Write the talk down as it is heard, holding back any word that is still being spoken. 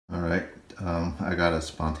I got a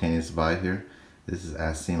spontaneous buy here. This is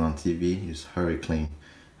as seen on TV. It's HurriClean,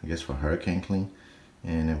 I guess for hurricane clean.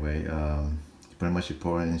 Anyway, pretty much you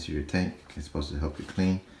pour it into your tank. It's supposed to help you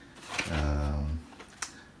clean.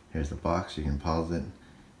 Here's the box. You can pause it.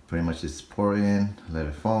 Pretty much just pour it in, let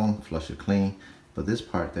it foam, flush it clean. But this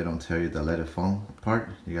part, they don't tell you the let it foam part.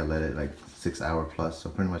 You gotta let it like 6 hour plus. So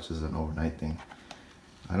pretty much it's an overnight thing.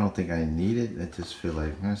 I don't think I need it. I just feel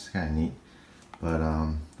like it's kind of neat. But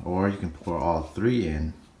or you can pour all three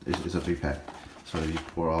in. It's a 3-pack, so if you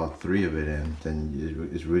pour all 3 of it in, then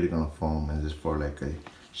it's really gonna foam, and just for like a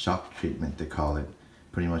shock treatment, they call it.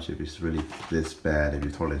 Pretty much if it's really this bad, if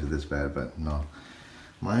your toilet is this bad. But no,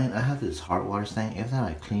 mine, I have this hard water thing. Every time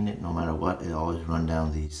I clean it, no matter what, it always run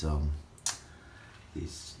down these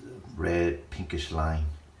red pinkish line.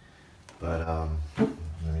 But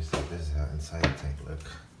let me set this out inside the tank. Look,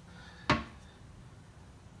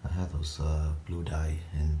 I have those blue dye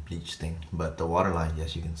and bleach thing, but the water line,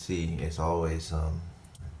 yes, you can see it's always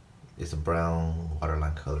it's a brown water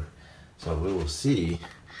line color. So we will see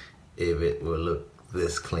if it will look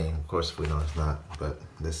this clean. Of course we know it's not, but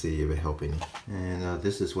let's see if it help any. And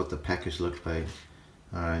this is what the package looks like.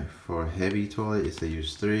 Alright, for heavy toilet it's a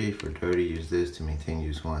use 3, for dirty use this, to maintain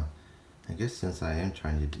use 1. I guess since I am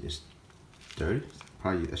trying to use dirty,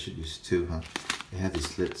 probably I should use 2, huh? It has these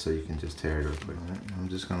slits so you can just tear it real quick. Right, I'm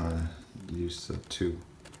just gonna use 2.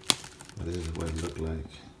 But this is what it looked like.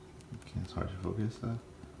 It's hard to focus though.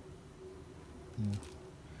 Yeah.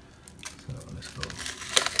 So let's go.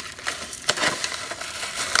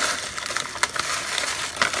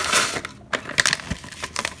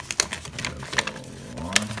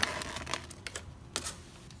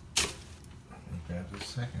 Grab the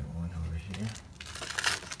second one over here.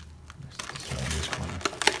 Let's try this one.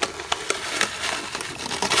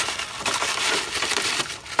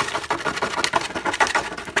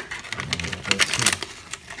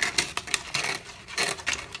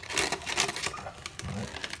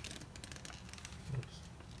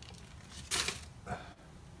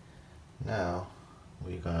 Now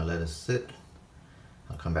we're gonna let it sit.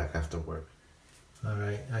 I'll come back after work.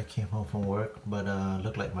 Alright, I came home from work, but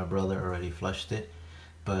looked like my brother already flushed it.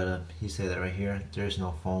 But he said that right here, there's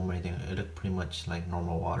no foam or anything. It looked pretty much like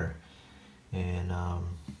normal water. And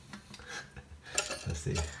let's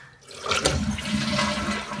see.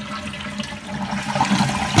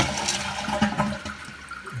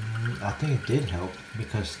 I think it did help,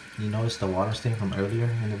 because you notice the water stain from earlier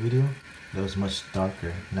in the video? It was much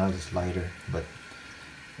darker. Now it's lighter, but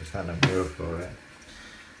it's not a miracle, right?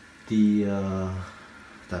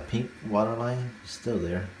 The pink water line is still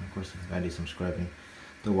there. Of course, I need some scrubbing.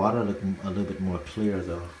 The water looked a little bit more clear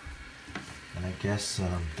though, and I guess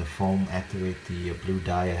the foam activate the blue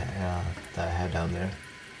dye that I had down there.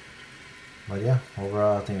 But yeah,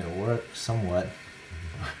 overall I think it worked somewhat.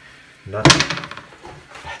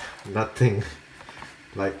 Nothing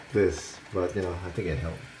like this, but you know, I think it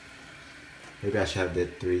helped. Maybe I should have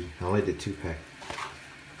did 3. I only did 2-pack.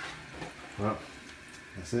 Well,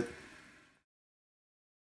 that's it.